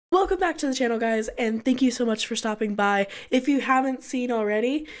Welcome back to the channel, guys, and thank you so much for stopping by. If you haven't seen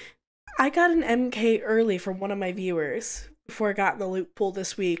already, I got an MK early from one of my viewers before I got in the loot pool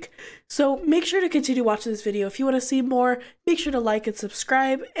this week. So make sure to continue watching this video. If you want to see more, make sure to like and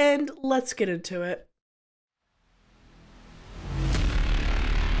subscribe, and let's get into it.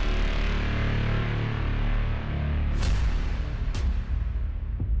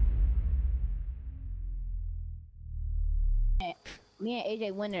 Me and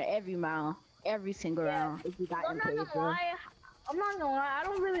AJ win there every round, every single round. If you got I'm not gonna lie. I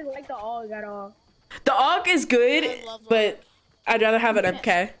don't really like the AUG at all. The AUG is good, but I'd rather have an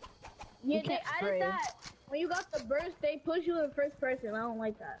MK. Yeah, they added that. When you got the burst, they push you in first person. I don't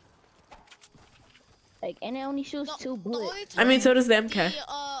like that. Like, and it only shoots two bullets. I mean, so does the MK. The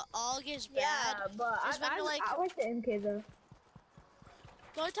AUG is bad. Yeah, but I like the MK though.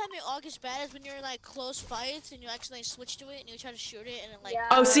 The only time the AUG is bad is when you're in like close fights and you accidentally switch to it and you try to shoot it and it like. Yeah.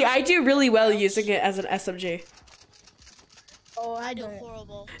 Oh, see, I do really well using it as an SMG. Oh, I do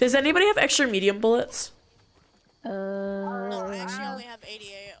horrible. Does anybody have extra medium bullets? No, I actually only have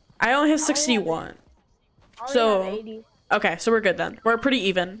 88. I only have 61. So, okay, so we're good then. We're pretty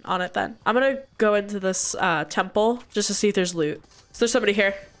even on it then. I'm gonna go into this temple just to see if there's loot. So there's somebody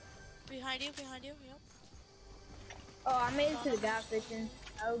here. Behind you, yep. Oh, I made it to the gas station.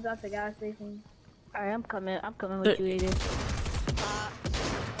 I was at the gas station. Alright, I'm coming with you, AJ.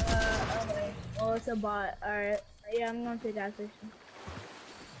 Okay. Oh, it's a bot. Alright. Yeah, I'm going to the gas station.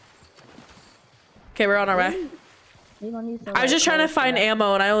 Okay, we're on our way. You gonna need some, I was just trying to find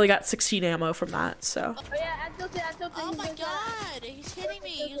ammo and I only got 16 ammo from that, so. Oh yeah, I tilted. Oh my god, he's hitting me.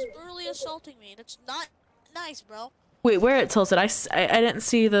 He's brutally assaulting me. That's not nice, bro. Wait, where it tilted? I didn't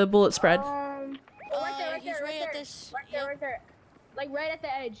see the bullet spread. Right there. At this. Right there. Like right at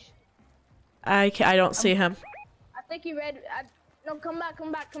the edge. I don't see him. I think he read. No, come back,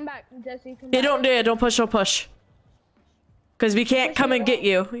 Jesse. Yeah, don't push. Cause we can't come and get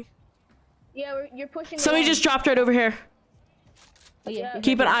you. Yeah, you're pushing. Somebody just dropped right over here. Oh, yeah.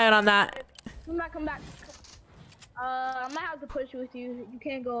 Keep an eye out on that. Come back. I might have to push with you. You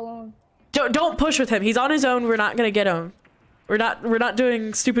can't go alone. Don't push with him. He's on his own. We're not gonna get him. We're not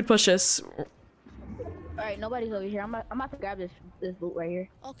doing stupid pushes. Alright, nobody's over here. I'm about to grab this loot right here.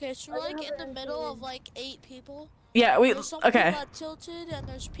 Okay, so we're like in the middle of like 8 people. Yeah, There's some okay. people that tilted and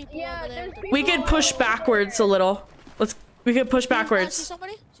there's people over there. We could push backwards a little. We could push backwards. See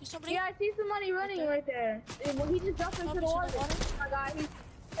somebody? Yeah, I see somebody running right there. Well, he just jumped into the water. Oh my god,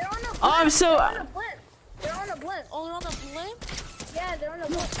 they're on a blimp. Oh, I'm so. They're on a blimp. Oh, they're on the blimp? Yeah, they're on a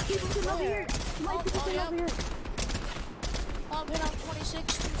blimp. Come over here. Over here. Hit on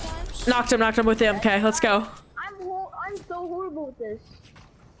 26 2 times. Knocked him with the MK. Let's go. I'm so horrible with this.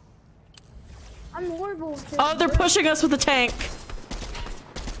 I'm horrible with this. Oh, they're pushing us with the tank.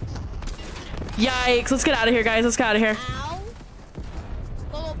 Yikes. Let's get out of here, guys. Let's get out of here. Ow.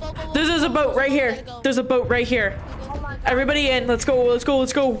 Go. There's a boat right here. There's a boat right here. Everybody in. Let's go.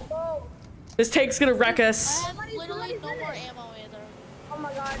 This tank's gonna wreck us. I have literally no more ammo either. Oh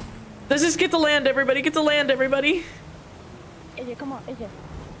my god. Let's just get to land, everybody. Get to land, everybody. AJ, come on, AJ.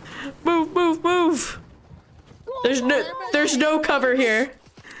 Move. There's no cover here.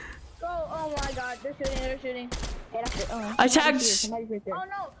 Go. Oh my god. They're shooting. Hey, that's it. I tagged. Somebody's right there. Oh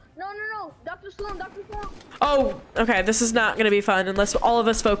no. Dr. Sloan. Oh, okay. This is not gonna be fun unless all of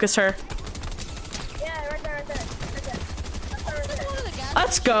us focus her. Yeah, right there.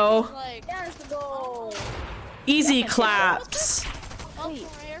 Let's go. Yeah, let's go. Easy claps. We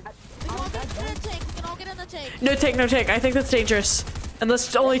can all get in the tank. We can all get in the tank. No take. I think that's dangerous.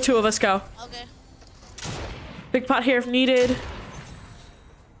 Unless only 2 of us go. Okay. Big pot here if needed. Yeah,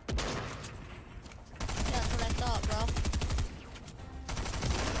 that's what I thought,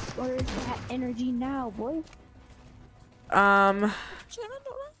 bro. Where's that energy now, boy?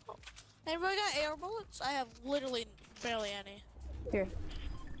 Anybody got air bullets? I have literally barely any. Here.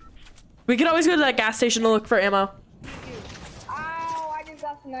 We can always go to that gas station to look for ammo. Ow, I just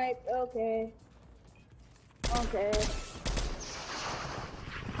got sniped. Okay.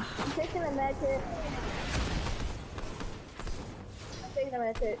 I'm taking a med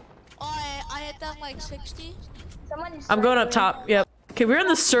kit. Oh, I hit them like 60. I'm going up top. Yep. Okay, we're in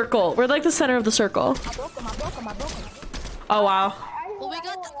the circle. We're like the center of the circle. I broke him. Oh wow. Well, we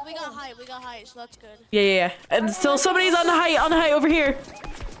got height, so that's good. Yeah. And still somebody's on the height over here.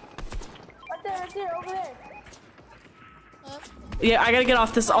 Right there, over there. Yeah, I gotta get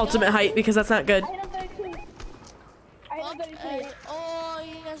off this ultimate height because that's not good. I hit him 32. Oh,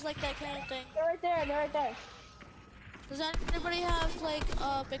 you guys like that kind of thing. They're right there. Does anybody have like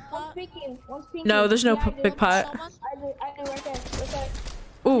a big pot? One's peeking. No, there's no big pot. I do right there.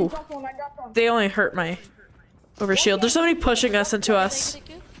 Ooh, Drop one, I dropped one. they only hurt my overshield. There's somebody pushing us into us. Thank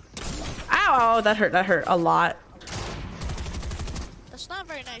you. Ow, that hurt a lot. That's not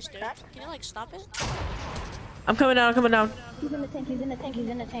very nice, dude. Can you like stop it? I'm coming down, I'm coming down. He's in the tank. He's in the tank. He's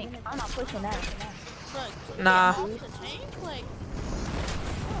in the tank. I'm not pushing that. Look, Nah. get off the tank? Like,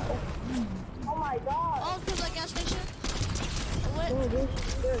 Oh my god. oh, to the gas station. What? Oh,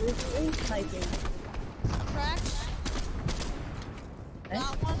 this sniping. Cracks.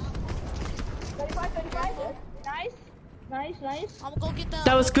 Got one. 35, 35. Nice. Nice. I'm gonna go get the.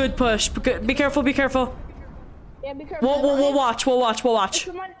 That was good push. Be careful, be careful. Yeah, be careful. We'll watch.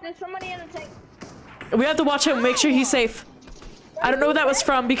 There's somebody in the tank. We have to watch him, make sure he's safe. I don't know where that was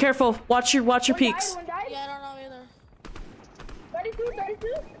from. Be careful. Watch your peaks. One died. Yeah, I don't know either.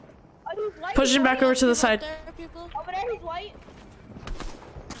 32. Oh, he's white. Push him back over to the side. There, people. Over there, he's white.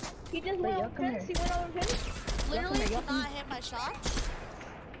 He just went over fence. He went over fence. Literally could not hit my shots.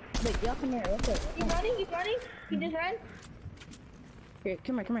 Wait, y'all come here. Okay. He's running. He just ran. Here,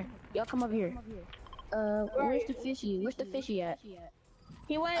 come here. Y'all come over here. Where's the fishy? Where's the fishy at?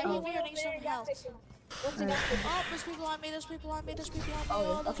 He went. I He hope went you're over getting there. some health. What's the gas station? Oh, there's people on me.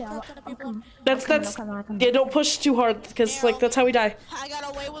 Oh, there's Okay, a crap ton of people. That's I'm coming. yeah. Don't push too hard, because like that's how we die. I got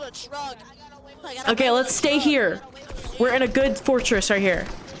away with a truck. Okay, let's stay here. We're in a good fortress right here.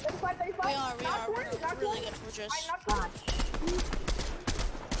 35. We are. We're in a really good fortress.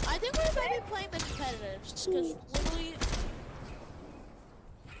 I think we're gonna be playing the competitives, because literally,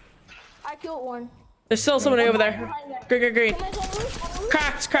 I killed one. There's still somebody over there. Green. Someone's on the roof.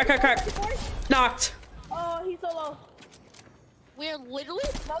 Cracked. Knocked. Oh, he's so low. we're literally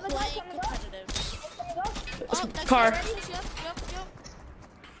Another guy playing coming up. competitives. Coming up. Oh, next Car. Yep.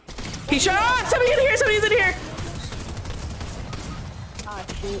 He shot. Ah, somebody's in here. Ah,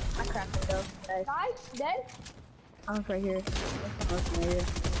 shoot. I cracked him though. Nice. Dead. I'm right here.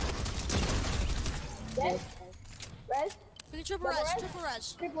 Dead. Res. We can triple res.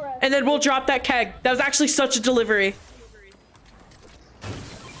 Triple res. And then we'll drop that keg. That was actually such a delivery.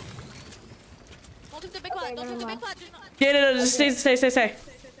 Don't take the big pot. Do not. Yeah, no, just stay.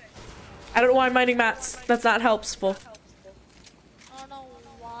 I don't know why I'm mining mats. That's not helpful. I don't know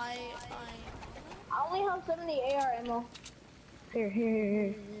why I only have 70 AR ammo.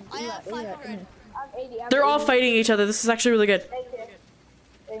 Here. I have 500. I'm 80. They're all fighting each other. This is actually really good. Thank you.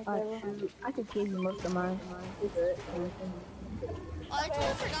 Thank you. Shoot. I could give you most of mine. I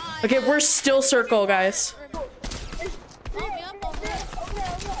totally forgot. Okay, we're still circle, guys. Oh, yep, over there.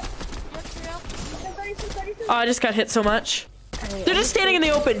 Yep. 32. Oh, I just got hit so much. They're just standing in the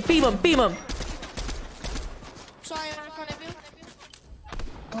open. Beam them. Sorry, I'm in front of you.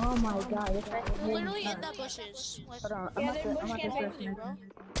 Oh my god. We're literally in the bushes. Like, Hold on. Yeah, I'm they're about bush to camping. you, bro.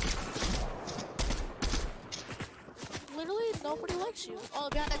 Literally, nobody likes you. Oh,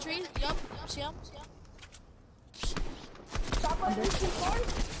 behind that tree? Yup. See him? Stop on this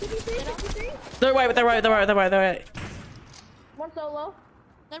 53. They're white. One solo.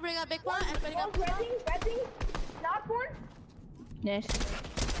 Anybody got big pot? Anybody got One's big pot? renting. Not one. Nice.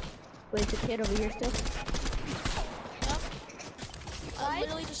 Wait, the kid over here still? Yup. I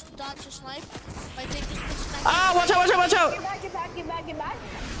literally just dodged a snipe. My thing just gets sniped. Ah, watch out. Get back.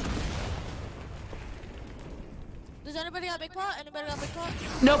 Does anybody got big pot?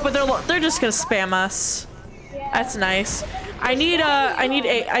 No, but they're just gonna spam us. Yeah. That's nice. I need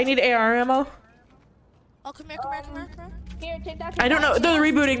AR ammo. Oh, come here. Here, take that. I don't know. They're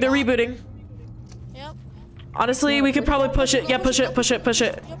rebooting. Yep. Honestly, we could probably push it. Yeah, push it. Yep.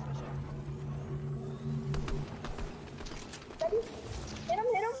 Hit him.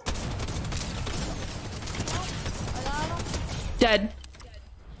 I got him. Dead.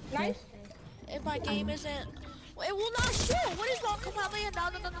 Nice. If my game isn't... It will not shoot! What is wrong? Come on, man.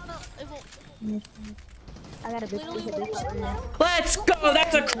 No. It won't... I got a big Literally, Let's go.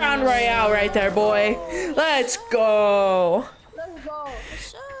 That's a crown royale right there, boy. Let's go. Let's go.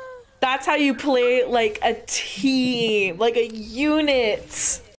 That's how you play like a team, like a unit.